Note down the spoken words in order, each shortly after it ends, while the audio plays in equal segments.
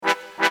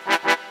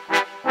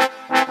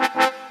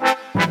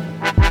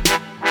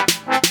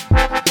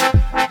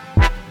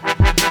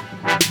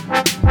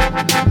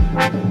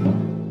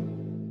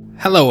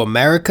Hello,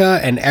 America,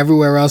 and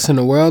everywhere else in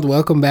the world.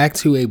 Welcome back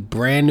to a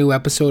brand new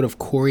episode of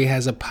Corey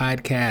Has a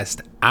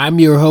Podcast. I'm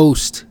your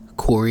host,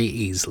 Corey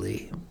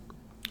Easley.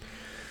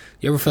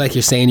 You ever feel like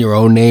you're saying your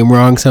own name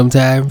wrong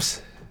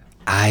sometimes?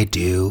 I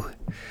do.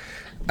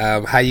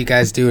 How you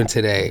guys doing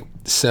today?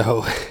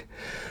 So,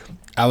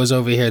 I was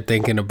over here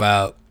thinking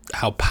about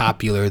how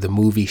popular the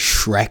movie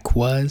Shrek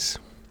was.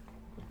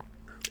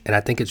 And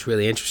I think it's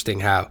really interesting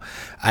how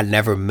I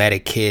never met a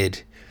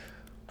kid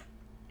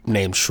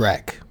named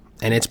Shrek.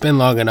 And it's been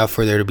long enough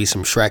for there to be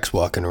some Shreks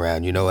walking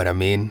around, you know what I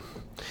mean?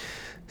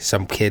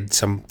 Some kid,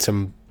 some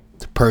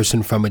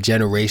person from a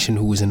generation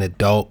who was an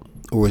adult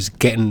or was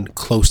getting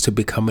close to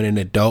becoming an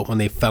adult when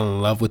they fell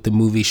in love with the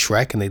movie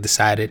Shrek and they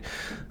decided,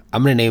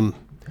 I'm going to name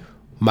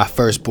my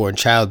firstborn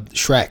child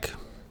Shrek.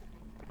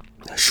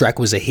 Shrek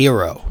was a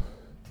hero.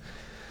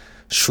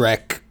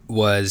 Shrek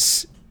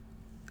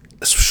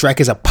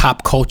is a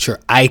pop culture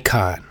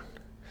icon.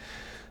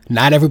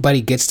 Not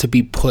everybody gets to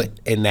be put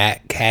in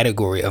that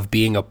category of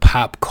being a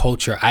pop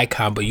culture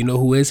icon, but you know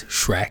who is?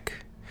 Shrek,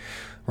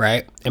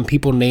 right? And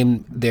people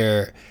name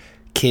their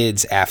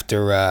kids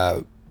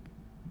after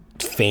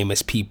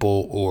famous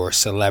people or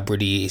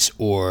celebrities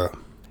or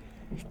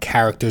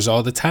characters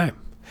all the time.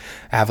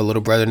 I have a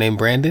little brother named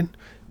Brandon,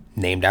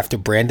 named after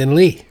Brandon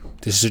Lee.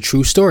 This is a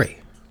true story.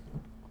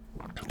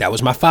 That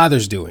was my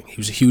father's doing. He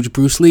was a huge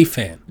Bruce Lee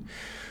fan.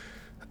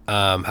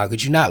 How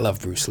could you not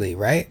love Bruce Lee,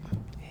 right?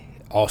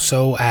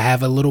 Also, I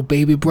have a little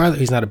baby brother.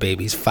 He's not a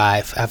baby. He's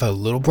 5. I have a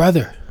little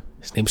brother.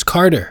 His name's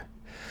Carter.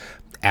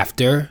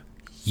 After,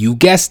 you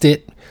guessed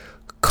it,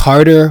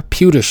 Carter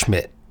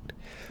Pewterschmidt.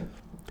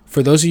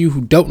 For those of you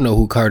who don't know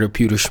who Carter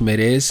Pewterschmidt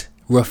is,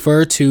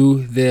 refer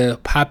to the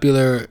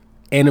popular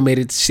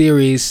animated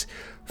series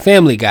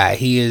Family Guy.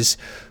 He is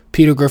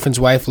Peter Griffin's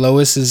wife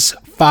Lois's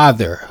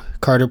father,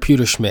 Carter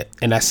Pewterschmidt.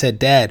 And I said,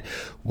 Dad,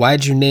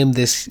 why'd you name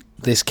this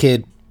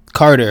kid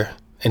Carter?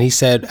 And he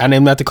said, I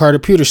named after Carter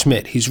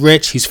Pewterschmidt. He's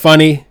rich. He's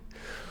funny.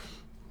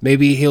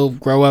 Maybe he'll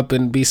grow up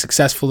and be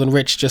successful and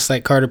rich just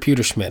like Carter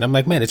Pewterschmidt. And I'm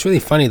like, man, it's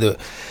really funny the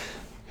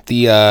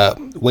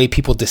way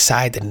people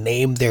decide to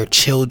name their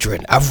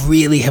children. I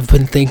really have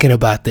been thinking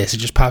about this. It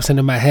just pops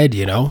into my head,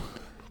 you know?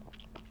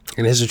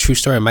 And this is a true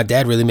story. My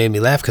dad really made me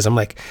laugh because I'm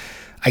like,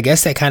 I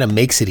guess that kind of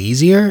makes it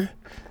easier,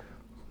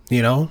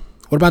 you know?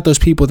 What about those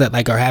people that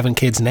like are having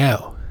kids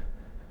now?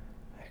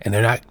 And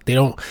I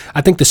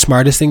think the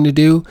smartest thing to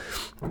do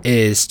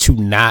is to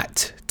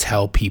not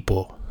tell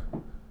people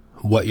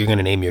what you're going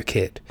to name your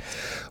kid.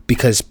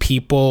 Because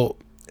people,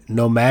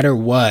 no matter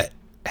what,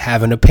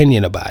 have an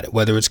opinion about it,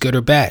 whether it's good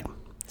or bad.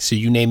 So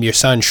you name your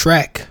son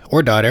Shrek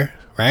or daughter,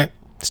 right?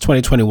 It's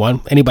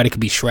 2021. Anybody could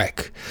be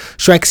Shrek.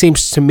 Shrek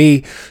seems to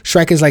me,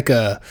 Shrek is like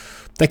a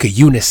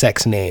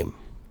unisex name,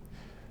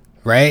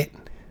 right?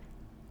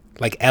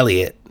 Like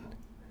Elliot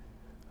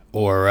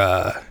or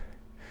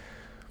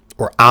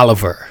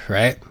Oliver,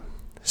 right?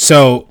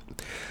 So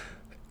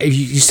if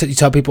you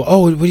tell people,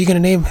 oh, what are you gonna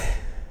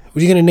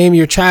name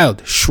your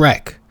child?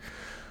 Shrek.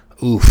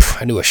 Oof,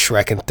 I knew a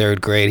Shrek in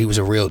 3rd grade. He was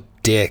a real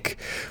dick,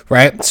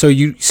 right? So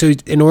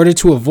in order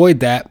to avoid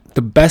that,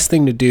 the best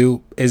thing to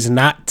do is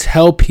not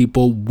tell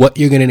people what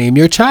you're gonna name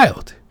your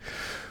child,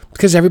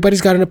 because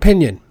everybody's got an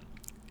opinion,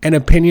 and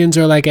opinions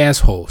are like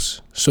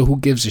assholes. So who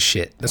gives a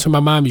shit? That's what my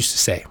mom used to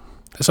say.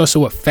 That's also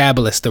what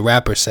Fabulous the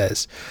rapper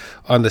says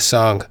on the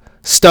song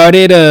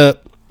Started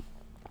Up.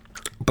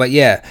 But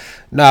yeah,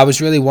 no, I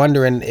was really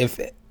wondering if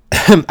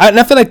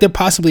I feel like there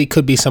possibly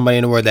could be somebody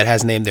in the world that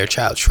has named their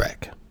child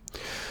Shrek.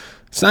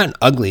 It's not an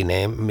ugly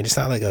name. I mean, it's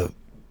not like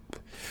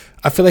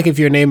I feel like if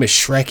your name is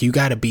Shrek, you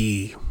gotta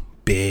be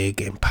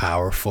big and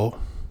powerful.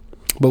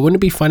 But wouldn't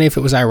it be funny if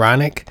it was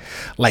ironic?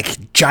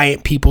 Like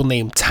giant people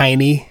named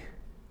Tiny.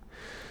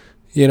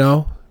 You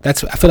know? I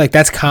feel like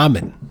that's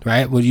common,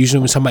 right? Well, usually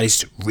when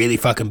somebody's really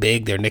fucking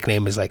big, their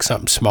nickname is like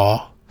something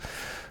small.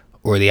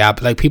 Or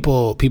like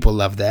people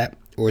love that.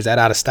 Or is that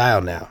out of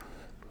style now?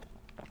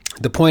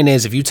 The point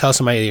is, if you tell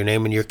somebody you're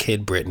naming your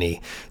kid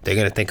Brittany, they're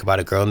going to think about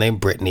a girl named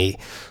Brittany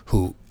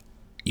who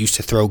used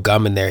to throw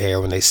gum in their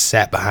hair when they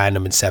sat behind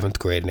them in 7th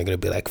grade. And they're going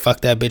to be like,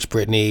 fuck that bitch,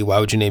 Brittany. Why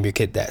would you name your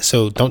kid that?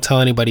 So don't tell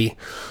anybody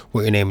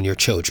what you're naming your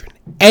children.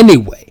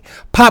 Anyway,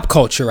 pop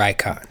culture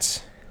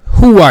icons.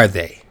 Who are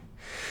they?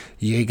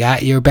 You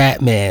got your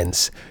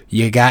Batmans.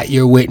 You got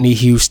your Whitney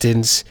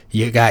Houstons.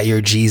 You got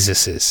your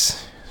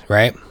Jesuses,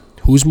 right?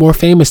 Who's more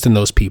famous than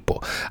those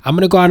people? I'm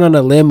going to go out on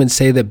a limb and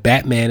say that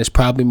Batman is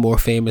probably more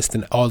famous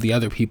than all the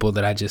other people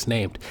that I just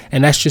named.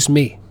 And that's just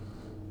me.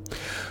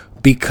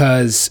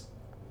 Because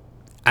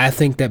I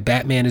think that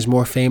Batman is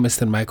more famous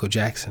than Michael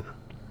Jackson.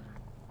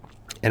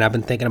 And I've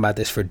been thinking about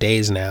this for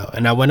days now.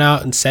 And I went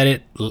out and said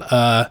it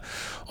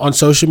on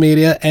social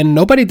media, and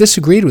nobody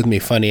disagreed with me,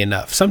 funny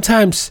enough.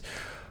 Sometimes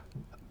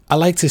I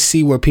like to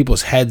see where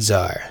people's heads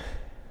are.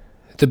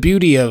 The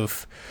beauty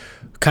of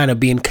kind of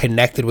being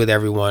connected with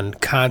everyone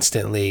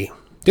constantly,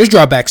 there's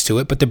drawbacks to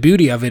it, but the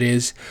beauty of it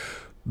is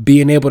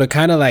being able to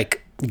kind of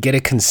like get a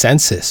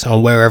consensus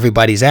on where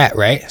everybody's at,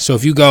 right? So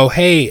if you go,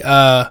 hey,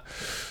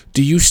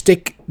 do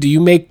you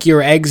make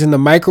your eggs in the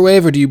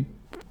microwave or do you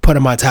put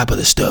them on top of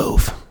the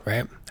stove,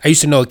 right? I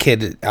used to know a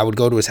kid, I would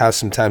go to his house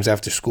sometimes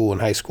after school in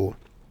high school,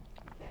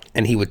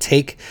 and he would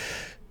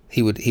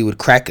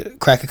crack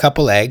a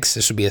couple eggs.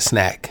 This would be a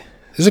snack.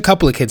 There's a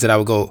couple of kids that I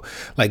would go,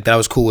 like, that I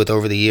was cool with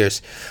over the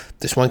years.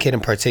 This one kid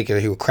in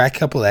particular, he would crack a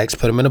couple eggs,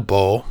 put them in a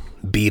bowl,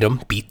 beat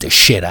the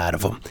shit out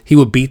of them. He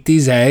would beat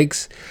these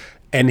eggs,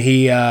 and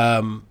he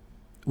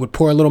would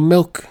pour a little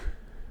milk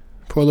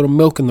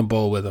in the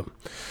bowl with them,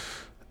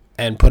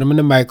 and put them in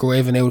the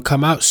microwave, and they would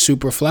come out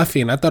super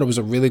fluffy. And I thought it was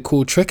a really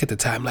cool trick at the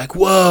time. Like,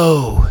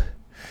 whoa.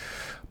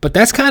 But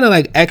that's kind of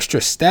like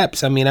extra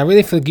steps. I mean, I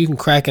really feel like you can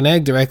crack an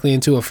egg directly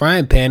into a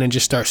frying pan and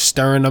just start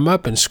stirring them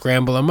up and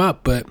scramble them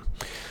up. But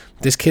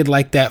this kid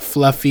liked that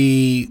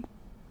fluffy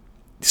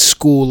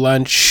school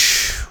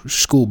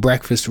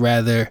breakfast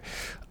rather,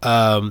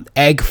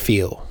 egg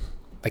feel.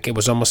 Like it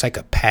was almost like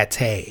a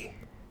pate,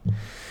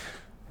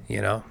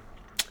 you know?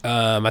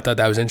 I thought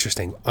that was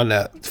interesting. On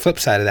the flip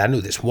side of that, I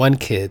knew this one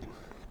kid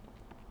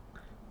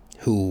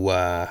who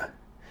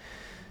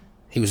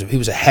he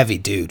was a heavy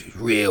dude,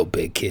 real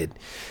big kid.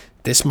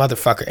 This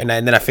motherfucker, and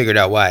then I figured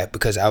out why,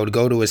 because I would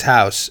go to his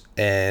house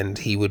and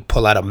he would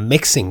pull out a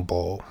mixing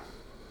bowl,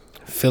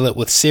 fill it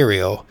with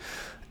cereal.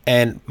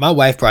 And my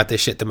wife brought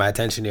this shit to my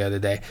attention the other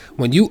day.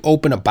 When you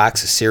open a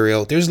box of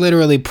cereal, there's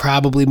literally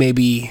probably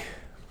maybe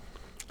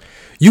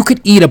you could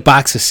eat a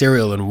box of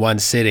cereal in one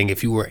sitting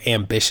if you were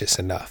ambitious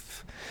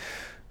enough.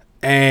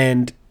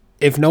 And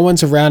if no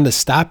one's around to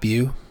stop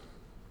you,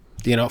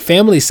 you know,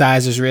 family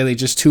size is really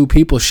just two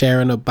people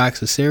sharing a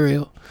box of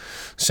cereal.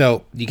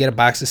 So you get a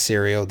box of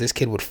cereal. This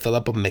kid would fill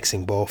up a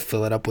mixing bowl,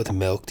 fill it up with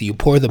milk. Do you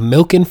pour the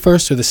milk in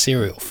first or the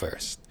cereal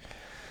first?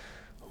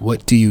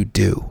 What do you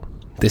do?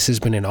 This has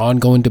been an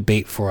ongoing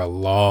debate for a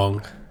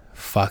long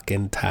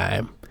fucking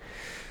time.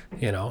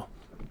 You know,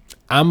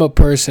 I'm a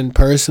person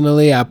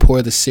personally, I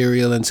pour the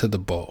cereal into the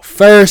bowl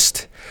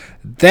first,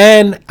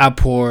 then I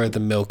pour the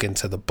milk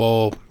into the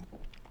bowl.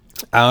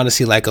 I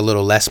honestly like a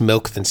little less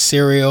milk than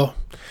cereal.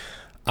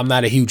 I'm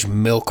not a huge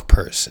milk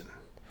person,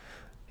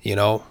 you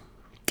know?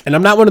 And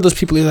I'm not one of those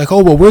people who are like,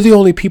 oh, well, we're the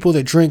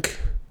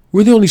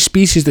only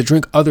species that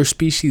drink other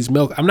species'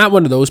 milk. I'm not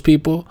one of those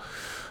people.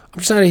 I'm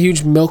just not a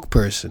huge milk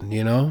person,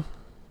 you know?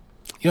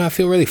 I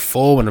feel really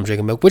full when I'm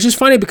drinking milk, which is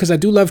funny because I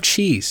do love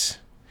cheese.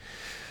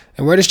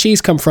 And where does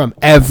cheese come from?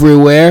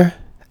 Everywhere.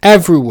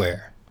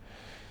 Everywhere.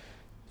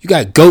 You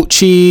got goat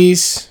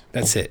cheese.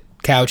 That's it.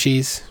 Cow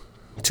cheese.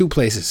 2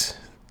 places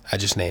I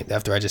just named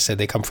after I just said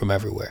they come from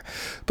everywhere.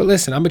 But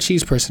listen, I'm a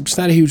cheese person. I'm just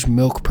not a huge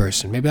milk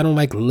person. Maybe I don't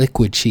like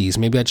liquid cheese.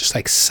 Maybe I just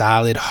like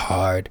solid,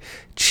 hard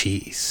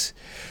cheese.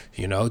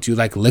 You know, do you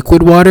like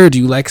liquid water or do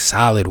you like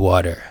solid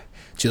water?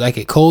 Do you like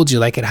it cold? Do you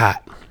like it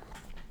hot?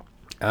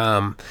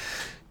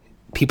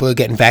 People are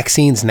getting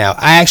vaccines now.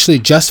 I actually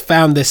just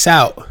found this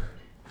out,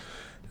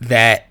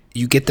 that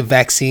you get the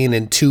vaccine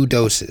in 2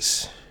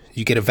 doses.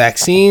 You get a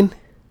vaccine,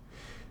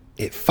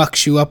 it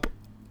fucks you up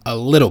a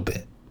little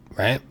bit,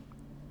 right?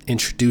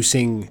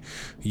 Introducing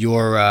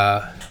your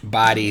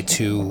body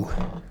to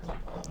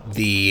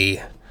the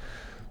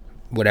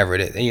whatever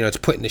it is. You know, it's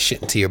putting the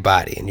shit into your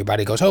body, and your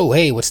body goes, oh,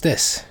 hey, what's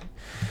this?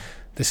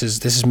 This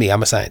is me.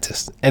 I'm a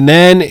scientist. And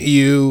then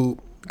you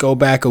go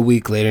back a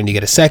week later and you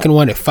get a second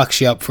one. It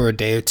fucks you up for a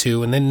day or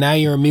 2. And then now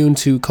you're immune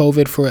to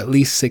COVID for at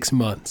least 6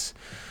 months.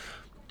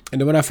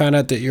 And then when I found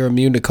out that you're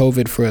immune to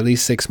COVID for at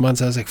least 6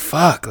 months, I was like,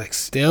 fuck, like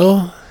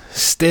still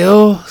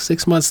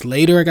 6 months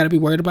later, I got to be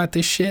worried about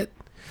this shit.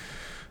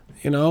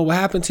 You know, what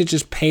happened to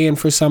just paying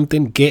for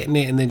something, getting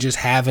it, and then just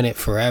having it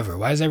forever?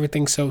 Why is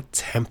everything so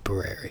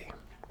temporary?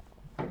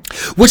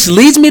 Which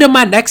leads me to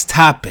my next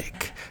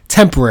topic.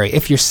 Temporary.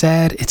 If you're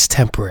sad, it's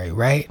temporary,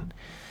 right?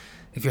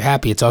 If you're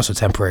happy, it's also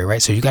temporary, right?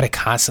 So you got to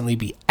constantly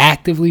be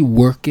actively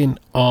working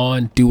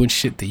on doing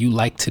shit that you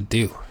like to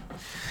do.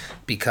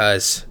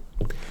 Because,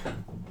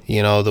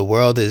 you know, the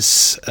world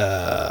is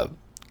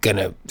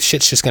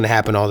shit's just gonna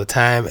happen all the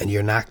time, and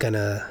you're not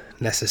gonna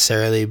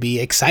necessarily be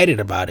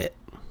excited about it,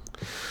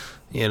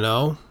 you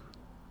know?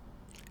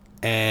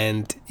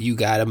 And you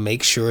gotta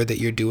make sure that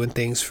you're doing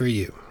things for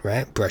you,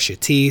 right? Brush your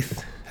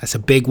teeth. That's a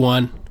big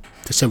one.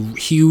 That's a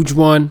huge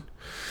one.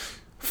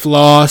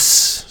 Floss.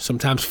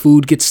 Sometimes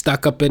food gets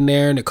stuck up in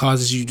there and it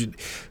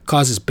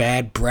causes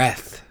bad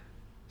breath.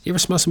 You ever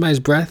smell somebody's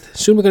breath?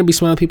 Soon we're going to be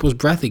smelling people's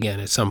breath again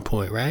at some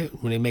point, right?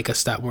 When they make us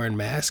stop wearing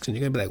masks, and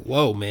you're going to be like,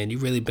 whoa, man,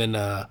 you've really been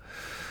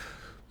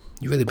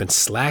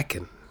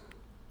slacking.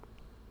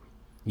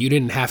 You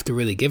didn't have to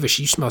really give a shit.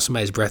 You smell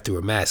somebody's breath through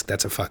a mask,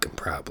 that's a fucking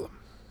problem,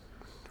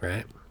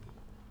 right?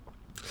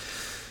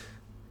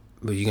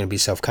 But you're going to be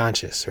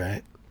self-conscious,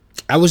 right?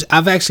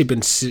 I've actually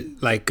been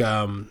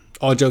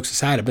all jokes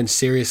aside, I've been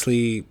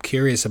seriously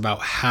curious about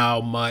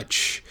how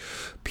much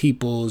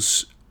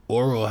people's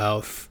oral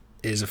health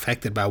is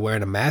affected by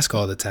wearing a mask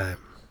all the time.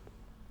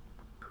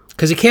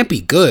 Because it can't be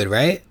good,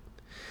 right?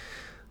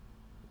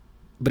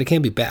 But it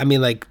can't be bad. I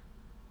mean, like,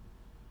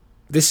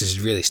 this is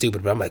really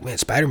stupid, but I'm like, man,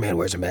 Spider-Man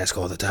wears a mask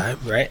all the time,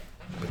 right?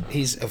 But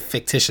he's a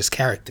fictitious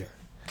character.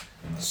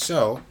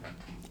 So,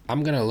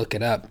 I'm going to look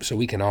it up so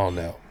we can all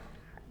know.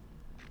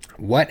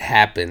 What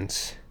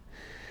happens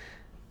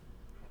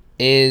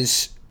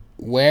Is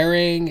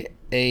wearing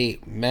a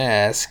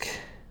mask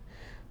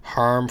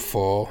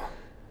harmful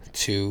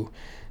to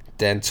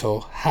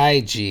dental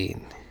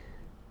hygiene?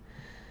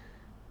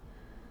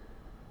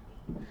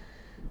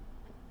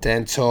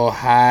 Dental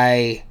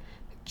hygiene.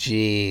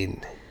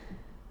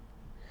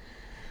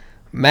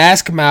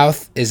 Mask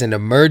mouth is an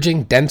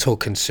emerging dental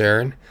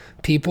concern.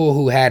 People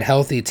who had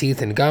healthy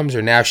teeth and gums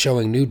are now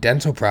showing new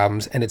dental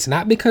problems, and it's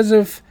not because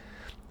of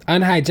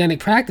unhygienic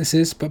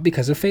practices, but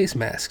because of face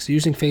masks.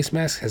 Using face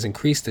masks has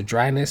increased the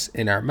dryness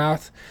in our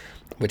mouth,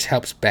 which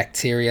helps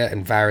bacteria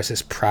and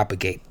viruses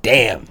propagate.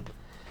 Damn.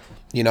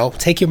 You know,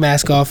 take your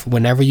mask off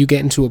whenever you get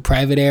into a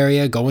private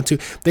area.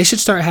 They should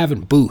start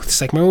having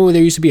booths. Like, remember when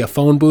there used to be a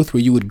phone booth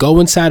where you would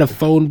go inside a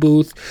phone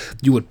booth,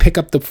 you would pick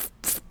up the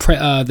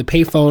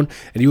payphone,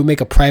 and you would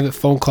make a private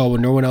phone call where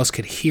no one else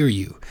could hear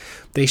you.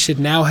 They should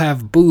now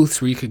have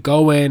booths where you could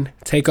go in,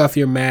 take off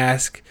your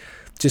mask,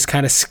 just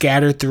kind of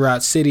scattered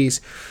throughout cities.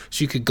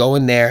 So you could go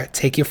in there,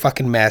 take your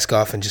fucking mask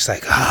off, and just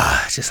like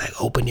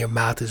open your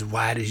mouth as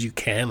wide as you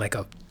can, like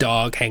a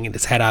dog hanging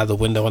its head out of the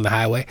window on the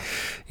highway,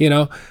 you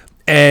know?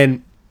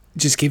 And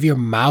just give your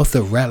mouth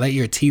a rest. Let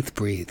your teeth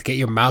breathe. Get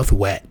your mouth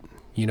wet.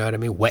 You know what I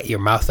mean? Wet your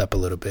mouth up a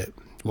little bit.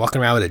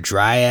 Walking around with a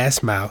dry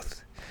ass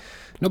mouth.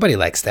 Nobody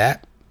likes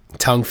that.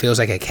 Tongue feels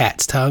like a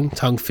cat's tongue.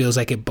 Tongue feels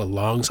like it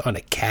belongs on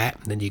a cat.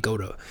 And then you go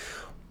to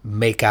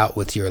make out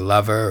with your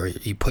lover, or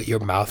you put your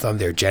mouth on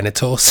their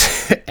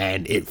genitals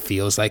and it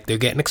feels like they're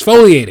getting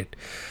exfoliated.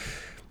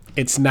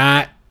 It's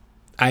not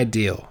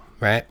ideal,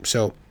 right?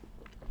 So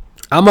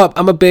I'm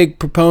a big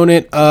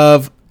proponent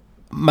of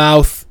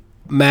mouth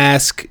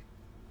mask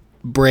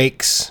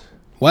breaks.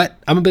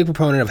 I'm a big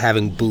proponent of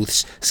having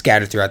booths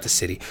scattered throughout the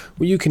city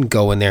where you can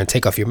go in there and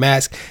take off your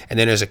mask, and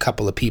then there's a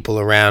couple of people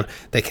around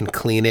that can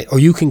clean it, or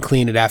you can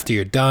clean it after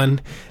you're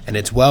done, and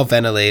it's well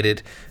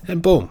ventilated,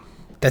 and boom,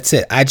 that's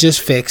it. I just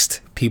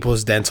fixed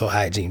people's dental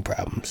hygiene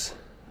problems.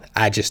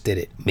 I just did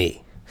it,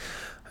 me.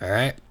 All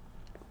right.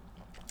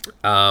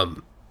 I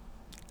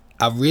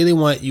really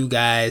want you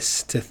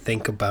guys to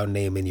think about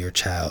naming your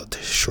child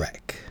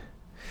Shrek.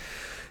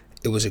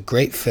 It was a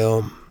great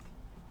film.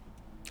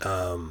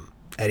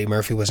 Eddie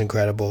Murphy was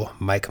incredible.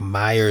 Mike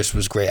Myers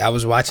was great. I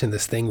was watching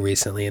this thing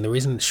recently, and the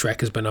reason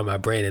Shrek has been on my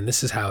brain, and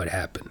this is how it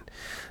happened.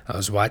 I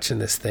was watching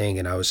this thing,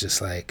 and I was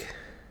just like,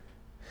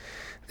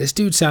 this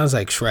dude sounds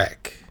like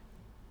Shrek.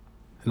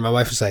 And my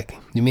wife was like,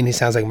 you mean he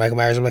sounds like Michael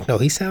Myers? I'm like, no,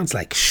 he sounds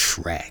like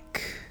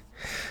Shrek.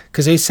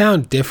 Because they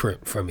sound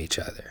different from each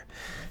other.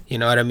 You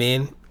know what I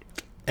mean?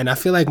 And I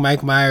feel like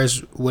Mike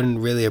Myers wouldn't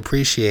really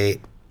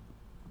appreciate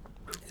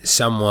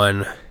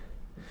someone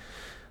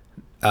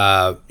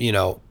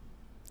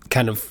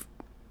kind of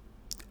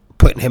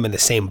putting him in the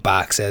same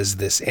box as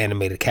this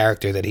animated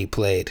character that he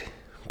played.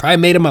 Probably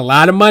made him a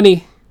lot of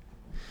money.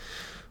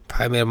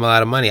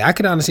 I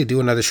could honestly do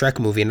another Shrek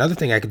movie. Another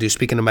thing I could do,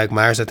 speaking of Mike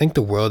Myers, I think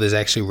the world is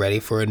actually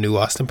ready for a new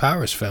Austin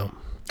Powers film.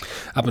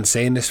 I've been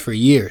saying this for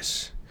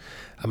years.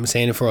 I've been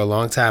saying it for a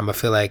long time. I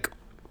feel like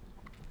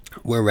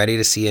we're ready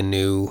to see a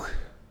new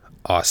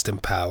Austin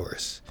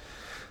Powers.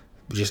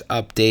 Just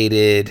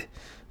updated.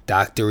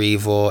 Dr.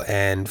 Evil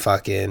and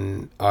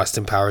fucking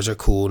Austin Powers are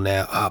cool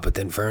now. But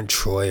then Vern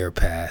Troyer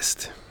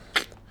passed.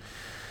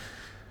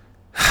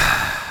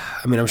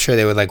 I mean, I'm sure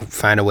they would like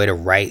find a way to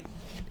write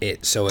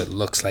it so it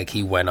looks like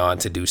he went on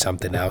to do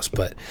something else.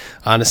 But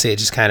honestly,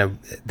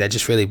 that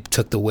just really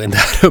took the wind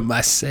out of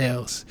my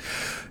sails.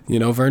 You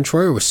know, Vern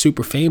Troyer was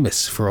super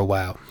famous for a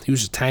while. He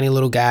was a tiny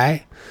little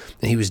guy,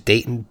 and he was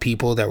dating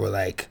people that were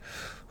like,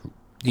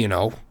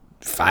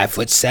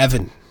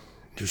 5'7".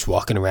 Just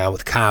walking around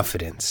with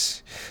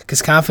confidence,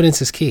 because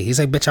confidence is key. He's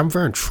like, bitch, I'm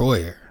Vern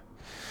Troyer.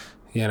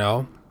 You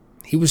know,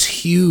 he was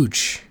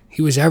huge.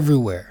 He was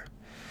everywhere.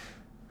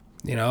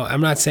 You know,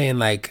 I'm not saying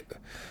like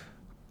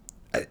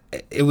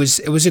it was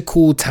a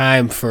cool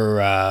time for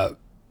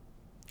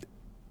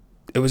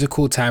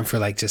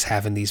like just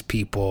having these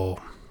people.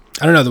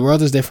 I don't know. The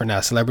world is different now.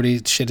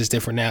 Celebrity shit is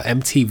different now.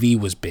 MTV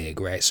was big,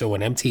 right? So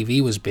when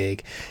MTV was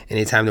big,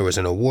 anytime there was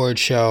an award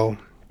show,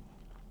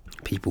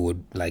 people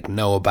would like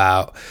know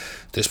about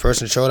this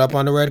person showed up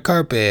on the red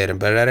carpet and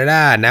blah, blah, blah,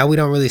 blah. Now we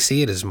don't really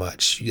see it as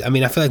much. I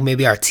mean, I feel like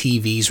maybe our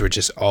TVs were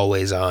just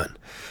always on,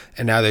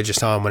 and now they're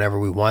just on whenever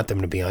we want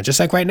them to be on.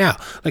 Just like right now,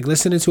 like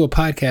listening to a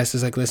podcast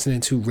is like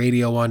listening to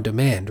radio on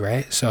demand,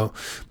 right? So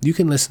you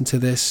can listen to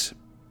this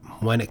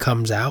when it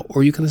comes out,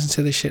 or you can listen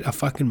to this shit a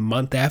fucking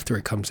month after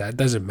it comes out. It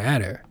doesn't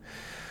matter.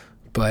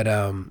 But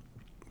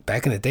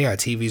back in the day, our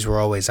TVs were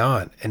always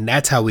on, and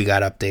that's how we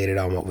got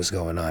updated on what was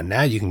going on.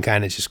 Now you can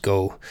kind of just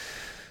go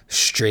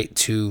straight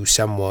to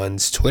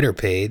someone's Twitter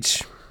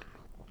page,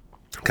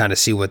 kind of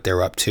see what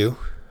they're up to,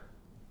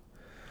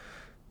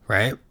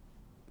 right?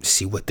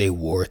 See what they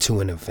wore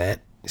to an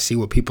event, see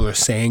what people are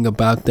saying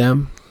about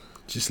them.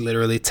 Just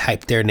literally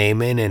type their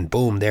name in, and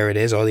boom, there it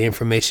is, all the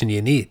information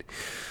you need.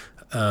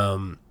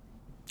 But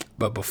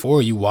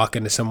before, you walk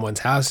into someone's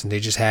house and they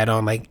just had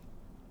on like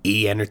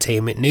E!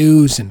 Entertainment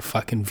News and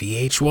fucking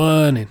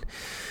VH1, and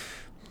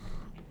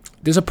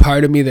there's a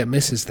part of me that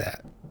misses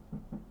that.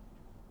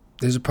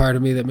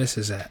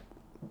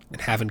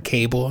 and having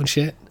cable and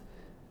shit.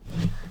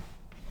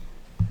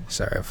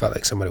 Sorry, I felt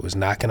like somebody was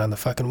knocking on the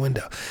fucking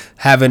window.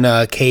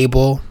 Having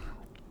cable,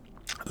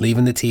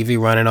 leaving the TV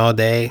running all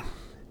day.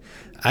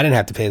 I didn't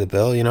have to pay the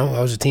bill, you know.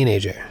 I was a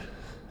teenager.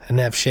 I didn't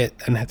have shit.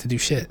 I didn't have to do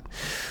shit.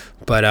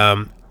 But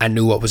I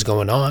knew what was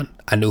going on.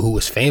 I knew who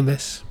was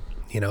famous.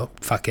 You know,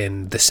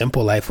 fucking The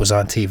Simple Life was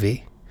on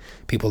TV.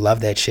 People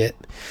love that shit.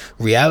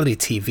 Reality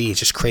TV is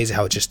just crazy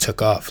how it just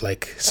took off.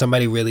 Like,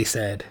 somebody really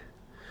said,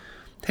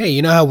 hey,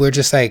 you know how we're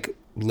just like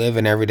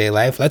living everyday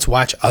life? Let's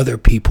watch other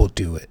people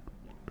do it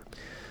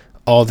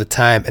all the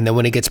time. And then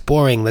when it gets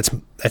boring, let's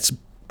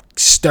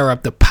stir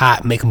up the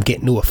pot, make them get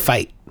into a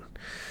fight.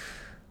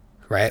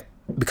 Right?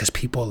 Because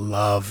people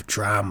love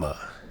drama.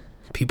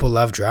 People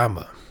love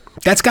drama.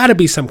 That's got to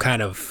be some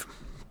kind of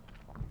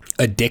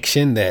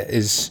addiction that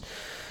is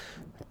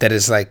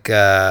like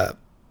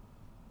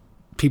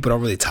people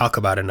don't really talk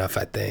about enough,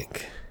 I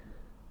think.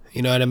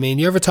 You know what I mean?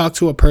 You ever talk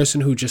to a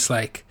person who just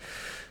like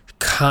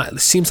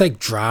seems like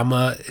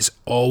drama is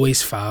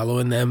always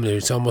following them?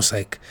 It's almost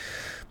like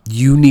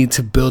you need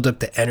to build up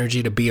the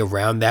energy to be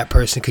around that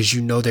person because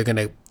you know they're going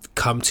to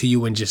come to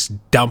you and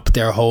just dump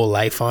their whole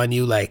life on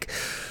you. Like,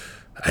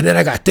 and then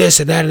I got this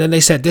and that, and then they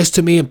said this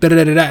to me, and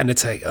da-da-da-da-da. And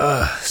it's like,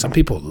 some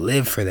people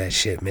live for that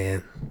shit,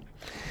 man.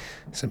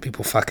 Some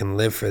people fucking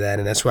live for that,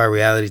 and that's why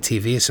reality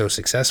TV is so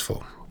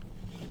successful.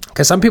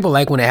 Because some people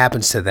like when it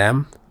happens to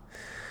them,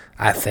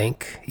 I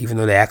think, even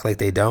though they act like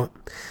they don't.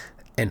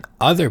 And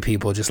other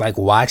people just like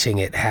watching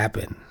it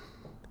happen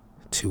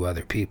to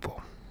other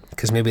people.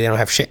 Because maybe they don't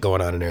have shit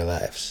going on in their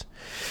lives.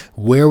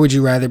 Where would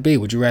you rather be?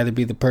 Would you rather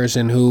be the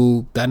person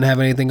who doesn't have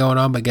anything going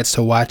on but gets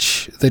to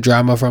watch the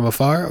drama from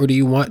afar? Or do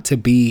you want to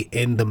be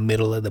in the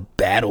middle of the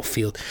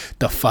battlefield,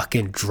 the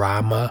fucking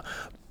drama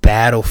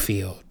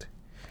battlefield,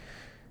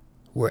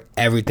 where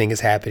everything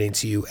is happening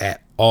to you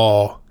at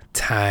all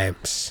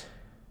times?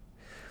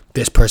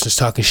 This person's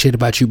talking shit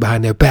about you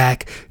behind their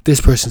back. This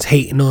person's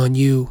hating on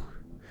you.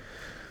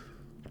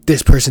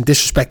 This person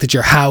disrespected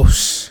your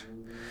house.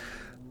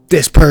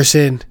 This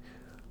person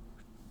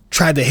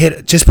tried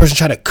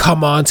to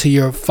come on to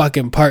your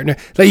fucking partner.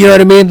 Like, you know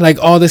what I mean? Like,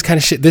 all this kind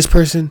of shit. This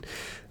person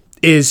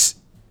is,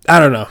 I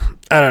don't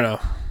know.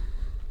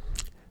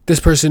 This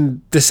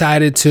person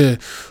decided to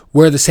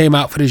wear the same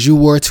outfit as you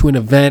wore to an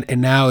event,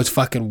 and now it's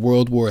fucking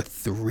World War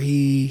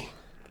III.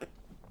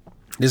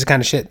 This is the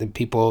kind of shit that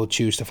people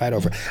choose to fight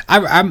over.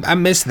 I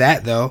miss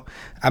that, though.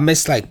 I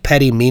miss, like,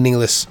 petty,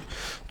 meaningless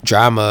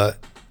drama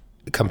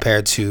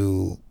compared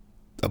to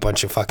a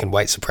bunch of fucking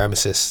white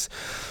supremacists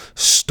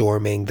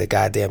storming the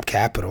goddamn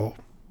Capitol,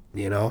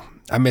 you know?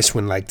 I miss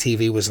when, like,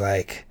 TV was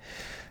like...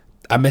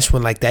 I miss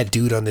when, like, that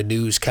dude on the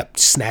news kept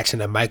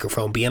snatching a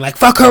microphone being like,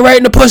 fuck her right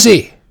in the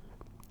pussy!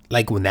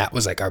 Like, when that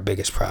was, like, our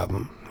biggest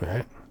problem,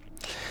 right?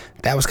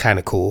 That was kind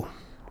of cool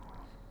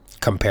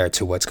compared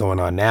to what's going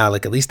on now.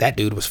 Like, at least that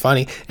dude was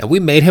funny, and we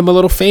made him a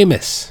little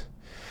famous.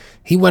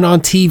 He went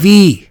on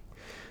TV.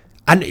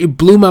 It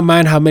blew my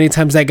mind how many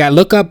times that guy...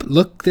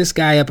 Look this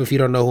guy up if you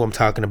don't know who I'm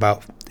talking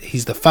about.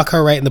 He's the fuck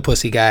her right in the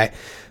pussy guy.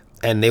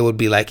 And they would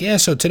be like, yeah,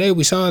 so today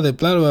we saw the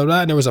blah, blah,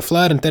 blah, and there was a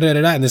flood, and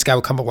da-da-da-da. And this guy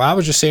would come up, well, I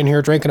was just sitting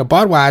here drinking a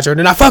Budweiser, and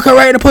then I fuck her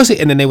right in the pussy.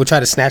 And then they would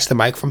try to snatch the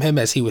mic from him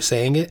as he was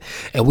saying it.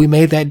 And we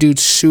made that dude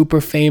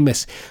super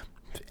famous.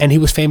 And he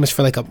was famous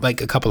for like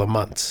a couple of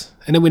months.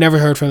 And then we never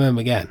heard from him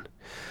again.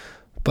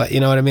 But you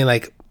know what I mean?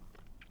 Like,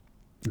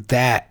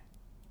 that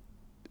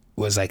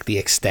was like the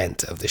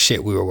extent of the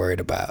shit we were worried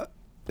about.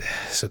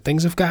 So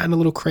things have gotten a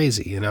little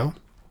crazy, you know?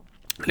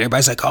 And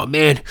everybody's like, oh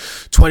man,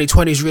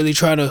 2020 is really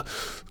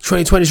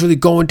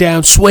going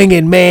down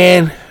swinging,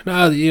 man.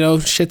 No, you know,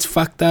 shit's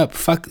fucked up.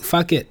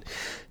 Fuck it.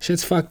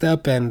 Shit's fucked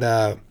up, and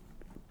we're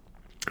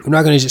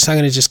not gonna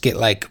just get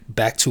like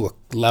back to a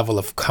level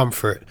of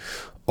comfort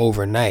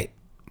overnight.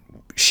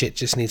 Shit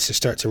just needs to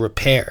start to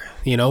repair.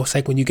 You know, it's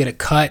like when you get a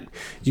cut,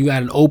 you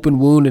got an open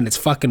wound and it's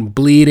fucking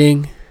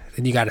bleeding.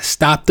 Then you gotta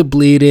stop the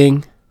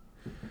bleeding.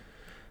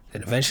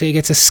 Then eventually it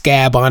gets a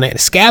scab on it. And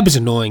a scab is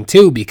annoying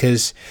too,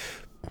 because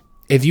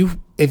if you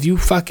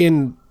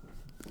fucking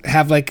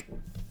have like,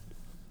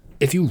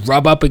 if you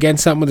rub up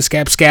against something with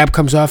a scab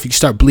comes off, you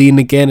start bleeding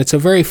again. It's a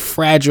very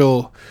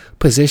fragile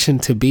position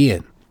to be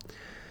in.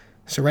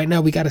 So right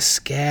now we got a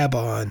scab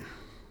on,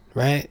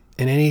 right?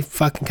 And any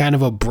fucking kind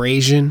of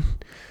abrasion,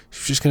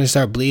 it's just gonna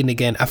start bleeding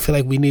again. I feel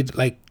like we need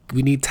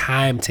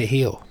time to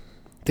heal.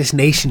 This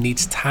nation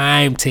needs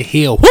time to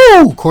heal.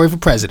 Woo! Corey for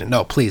president.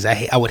 No, please.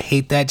 I would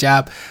hate that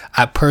job.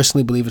 I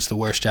personally believe it's the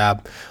worst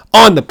job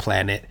on the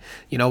planet.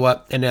 You know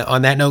what? And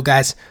on that note,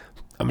 guys,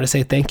 I'm going to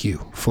say thank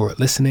you for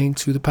listening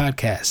to the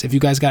podcast. If you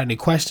guys got any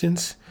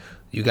questions,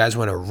 you guys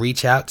want to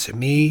reach out to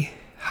me,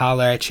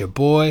 holler at your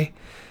boy,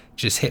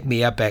 just hit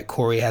me up at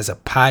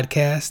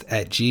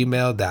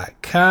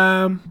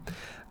CoreyHasAPodcast@gmail.com.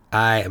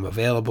 I am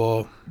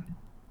available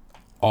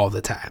all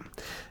the time.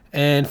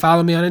 And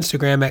follow me on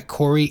Instagram at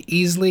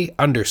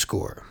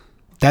CoreyEasley_.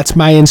 That's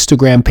my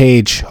Instagram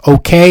page.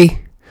 Okay.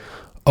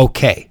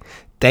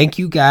 Thank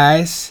you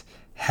guys.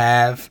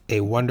 Have a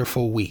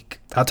wonderful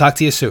week. I'll talk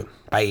to you soon.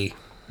 Bye.